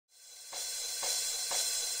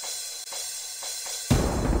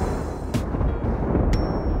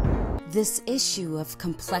This issue of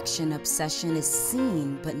complexion obsession is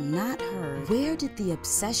seen but not heard. Where did the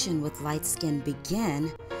obsession with light skin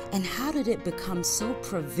begin, and how did it become so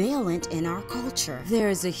prevalent in our culture? There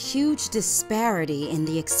is a huge disparity in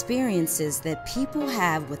the experiences that people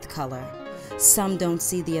have with color. Some don't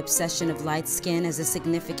see the obsession of light skin as a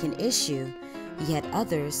significant issue, yet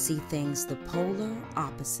others see things the polar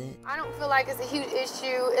opposite. I don't feel like it's a huge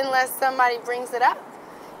issue unless somebody brings it up.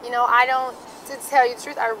 You know, to tell you the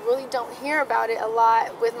truth, I really don't hear about it a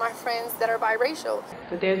lot with my friends that are biracial.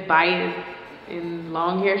 But there's bias in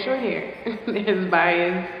long hair, short hair. There's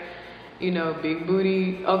bias, you know, big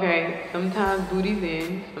booty. Okay, sometimes booty's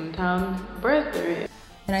in, sometimes breasts are in.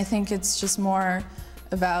 And I think it's just more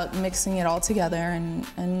about mixing it all together,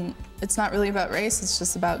 and it's not really about race, it's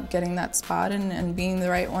just about getting that spot and being the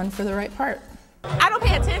right one for the right part. I don't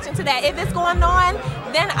pay attention to that. If it's going on,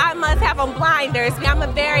 then I must have on blinders. I'm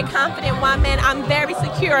a very confident woman. I'm very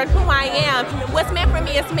secure in who I am. What's meant for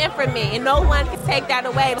me is meant for me, and no one can take that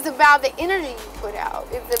away. It's about the energy you put out.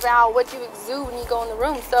 It's about what you exude when you go in the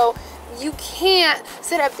room. So you can't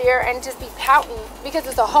sit up there and just be pouting because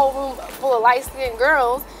it's a whole room full of light-skinned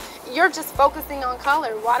girls. You're just focusing on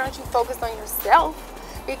color. Why don't you focus on yourself?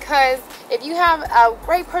 Because if you have a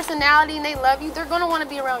great personality and they love you, they're going to want to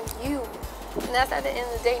be around you. And that's at the end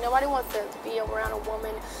of the day. Nobody wants to be around a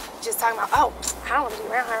woman just talking about, oh, I don't want to be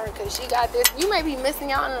around her because she got this. You may be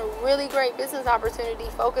missing out on a really great business opportunity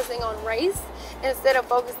focusing on race instead of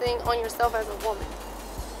focusing on yourself as a woman.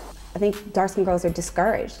 I think dark-skinned girls are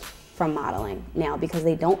discouraged from modeling now because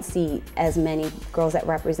they don't see as many girls that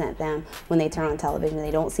represent them when they turn on television. They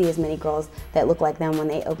don't see as many girls that look like them when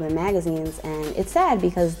they open magazines, and it's sad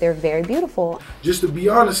because they're very beautiful. Just to be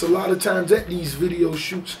honest, a lot of times at these video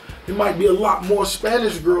shoots, there might be a lot more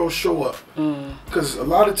Spanish girls show up. Because a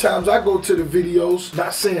lot of times I go to the videos,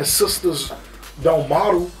 not saying sisters don't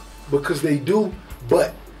model, because they do,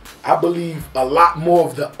 but I believe a lot more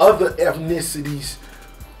of the other ethnicities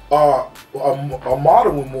are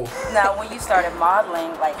modeling more. Now, when you started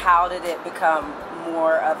modeling, like, how did it become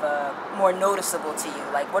more noticeable to you?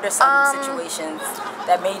 Like, what are some situations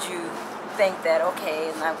that made you think that,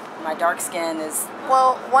 okay, my dark skin is...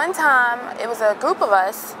 Well, one time, it was a group of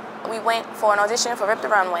us. We went for an audition for Rip the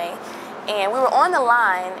Runway, and we were on the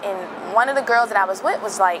line, and one of the girls that I was with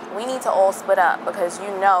was like, we need to all split up because you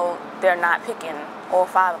know they're not picking all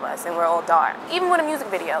 5 of us, and we're all dark. Even with a music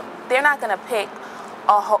video, they're not gonna pick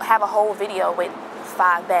have a whole video with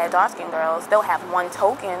 5 bad dark-skinned girls. They'll have one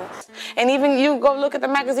token. And even you go look at the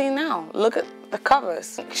magazine now. Look at the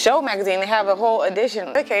covers. Show magazine, they have a whole edition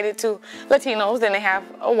dedicated to Latinos, then they have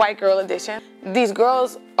a white girl edition. These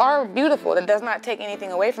girls are beautiful. That does not take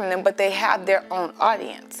anything away from them, but they have their own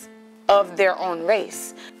audience of their own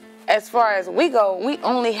race. As far as we go, we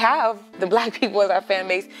only have the black people as our fan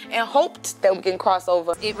base and hoped that we can cross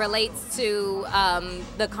over. It relates to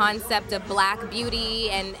the concept of black beauty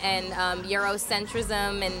and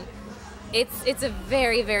Eurocentrism, and it's a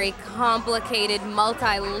very, very complicated,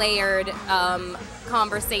 multi-layered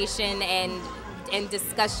conversation and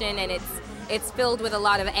discussion, and it's filled with a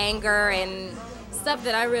lot of anger and stuff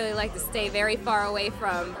that I really like to stay very far away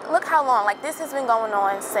from. Look how long, like, this has been going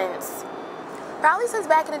on probably since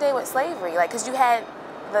back in the day with slavery, like, because you had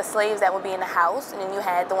the slaves that would be in the house, and then you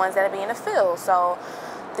had the ones that would be in the field. So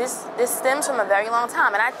this stems from a very long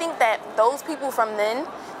time, and I think that those people from then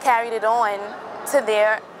carried it on to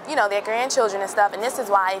their, you know, their grandchildren and stuff, and this is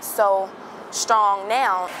why it's so strong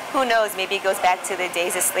now. Who knows, maybe it goes back to the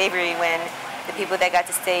days of slavery when the people that got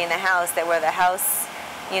to stay in the house, that were the house,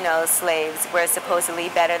 you know, slaves, were supposedly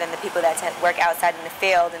better than the people that work outside in the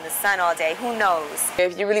field in the sun all day. Who knows?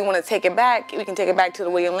 If you really want to take it back, we can take it back to the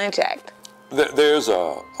William Lynch Act. There's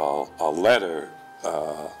a letter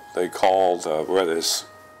they called, whether it's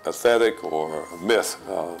aesthetic or a myth,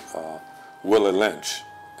 Willie Lynch,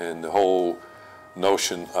 and the whole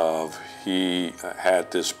notion of he had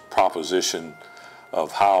this proposition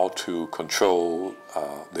of how to control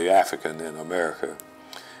the African in America,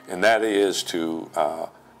 and that is to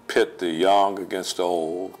pit the young against the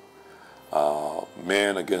old,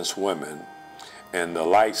 men against women, and the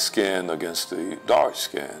light skin against the dark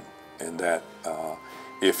skin, and that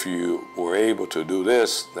if you were able to do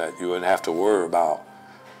this, that you wouldn't have to worry about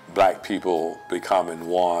black people becoming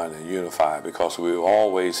one and unified, because we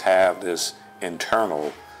always have this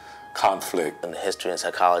internal conflict. In history and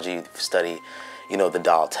psychology, study, you know, the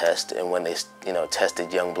doll test, and when they, you know,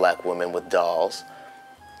 tested young black women with dolls,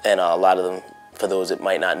 and a lot of them, for those that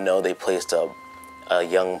might not know, they placed a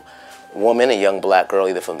young woman, a young black girl,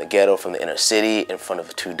 either from the ghetto, from the inner city, in front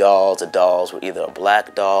of 2 dolls. The dolls were either a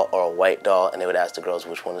black doll or a white doll, and they would ask the girls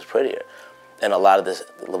which one was prettier. And a lot of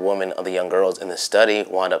the women, or the young girls in the study,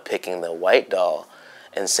 wound up picking the white doll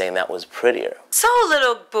and saying that was prettier. So,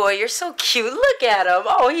 little boy, you're so cute. Look at him.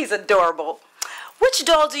 Oh, he's adorable. Which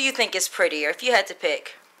doll do you think is prettier if you had to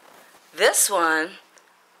pick? This one.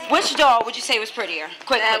 Which doll would you say was prettier?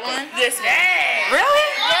 Quick. This one. Really?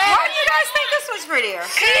 Yeah. Why do you guys think this one's prettier?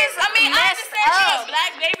 Cause I mean, I understand she's a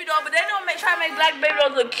black baby doll, but they don't try to make black baby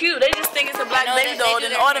dolls look cute. They just think it's a black baby doll,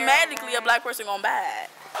 then automatically a black person gonna buy it.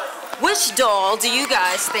 Which doll do you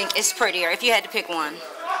guys think is prettier if you had to pick one?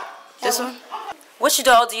 This one? Which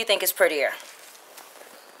doll do you think is prettier?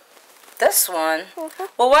 This one?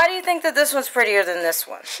 Well, why do you think that this one's prettier than this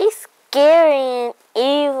one? She's scary and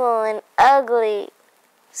evil and ugly.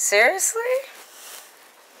 Seriously?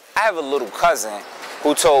 I have a little cousin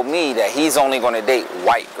who told me that he's only going to date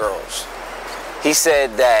white girls. He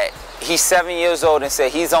said that he's 7 years old and said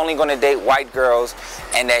he's only going to date white girls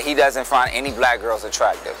and that he doesn't find any black girls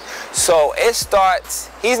attractive. So it starts,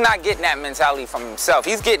 he's not getting that mentality from himself.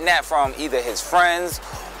 He's getting that from either his friends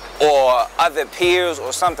or other peers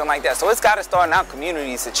or something like that. So it's got to start in our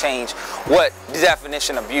communities to change what the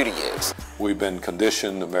definition of beauty is. We've been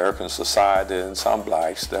conditioned, American society and some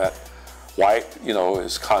blacks, that white, you know,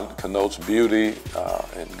 connotes beauty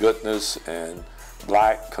and goodness, and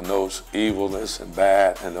black connotes evilness and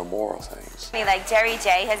bad and immoral things. Like Jeri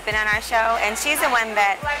has been on our show, and she's the one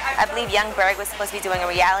that I believe Young Berg was supposed to be doing a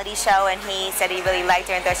reality show, and he said he really liked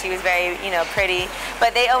her and thought she was very, you know, pretty.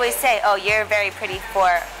 But they always say, oh, you're very pretty for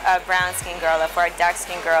a brown-skinned girl or for a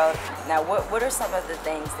dark-skinned girl. Now, what are some of the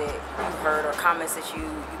things that you heard or comments that you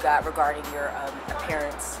got regarding your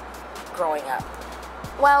appearance growing up?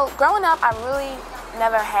 Well, growing up, I really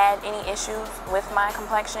never had any issues with my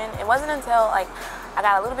complexion. It wasn't until like I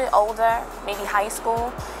got a little bit older, maybe high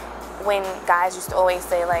school, when guys used to always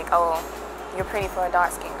say like, oh, you're pretty for a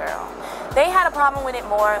dark-skinned girl. They had a problem with it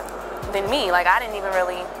more than me. Like, I didn't even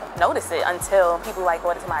really notice it until people like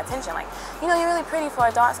brought it to my attention. Like, you know, you're really pretty for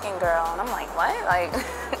a dark-skinned girl. And I'm like, what? Like,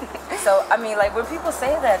 so, I mean, like, when people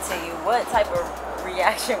say that to you, what type of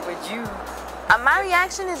reaction would you? My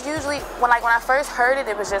reaction is usually, when I first heard it,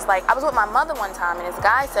 it was just like, I was with my mother one time and this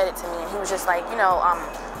guy said it to me and he was just like, you know,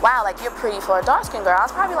 wow, like you're pretty for a dark-skinned girl. I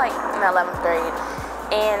was probably like in 11th grade.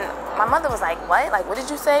 And my mother was like, what? Like, what did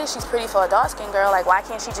you say? She's pretty for a dark-skinned girl. Like, why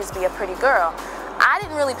can't she just be a pretty girl? I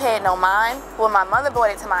didn't really pay it no mind. When my mother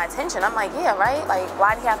brought it to my attention, I'm like, yeah, right? Like,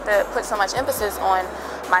 why do you have to put so much emphasis on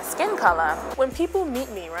my skin color? When people meet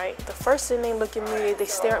me, right, the first thing they look at me, they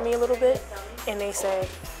stare at me a little bit and they say,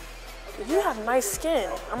 you have nice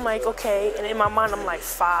skin. I'm like, okay. And in my mind, I'm like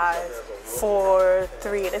 5, 4,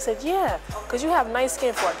 3. And they said, yeah, because you have nice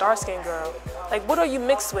skin for a dark-skinned girl. Like, what are you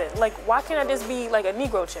mixed with? Like, why can't I just be like a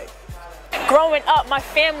Negro chick? Growing up, my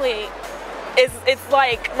family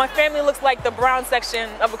my family looks like the brown section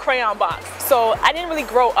of a crayon box. So I didn't really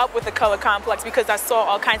grow up with the color complex because I saw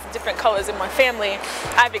all kinds of different colors in my family.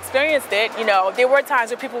 I've experienced it, you know. There were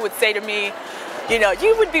times where people would say to me, you know,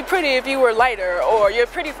 you would be pretty if you were lighter, or you're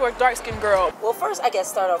pretty for a dark-skinned girl. Well, first, I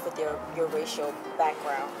guess start off with your racial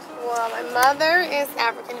background. Well, my mother is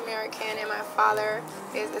African-American and my father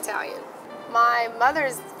is Italian. My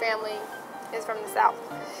mother's family is from the South.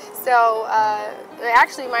 So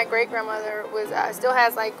actually my great-grandmother still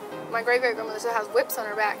has my great-great-grandmother still has whips on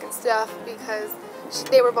her back and stuff because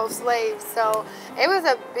they were both slaves. So it was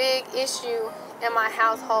a big issue in my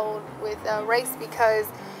household with race because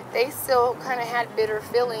they still kind of had bitter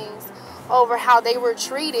feelings over how they were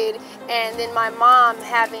treated, and then my mom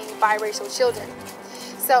having biracial children.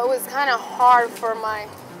 So it was kind of hard for my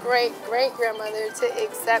great-great-grandmother to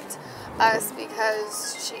accept us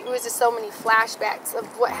because it was just so many flashbacks of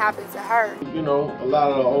what happened to her. You know, a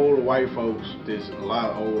lot of the older white folks, there's a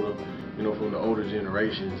lot older, you know, from the older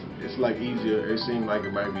generations, it's like easier, it seemed like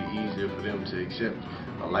it might be easier for them to accept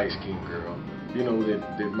a light-skinned girl, you know,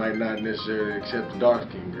 that might not necessarily accept a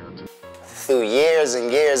dark-skinned girl too. Through years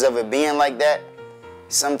and years of it being like that,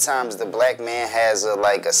 sometimes the black man has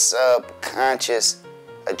a subconscious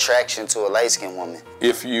attraction to a light-skinned woman.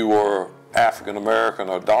 If you were African American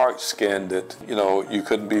or dark-skinned, that, you know, you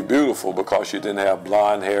couldn't be beautiful because you didn't have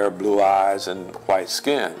blonde hair, blue eyes, and white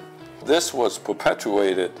skin. This was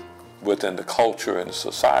perpetuated within the culture and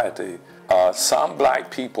society. Some black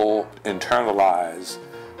people internalize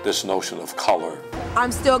this notion of color.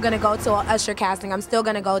 I'm still gonna go to an Usher casting. I'm still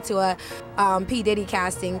gonna go to a P. Diddy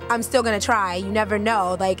casting. I'm still gonna try. You never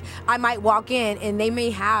know. Like, I might walk in and they may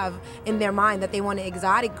have in their mind that they want an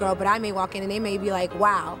exotic girl, but I may walk in and they may be like,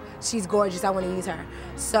 wow, she's gorgeous, I wanna use her.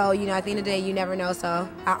 So, you know, at the end of the day, you never know. So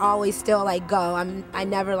I always still go. I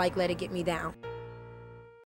never let it get me down.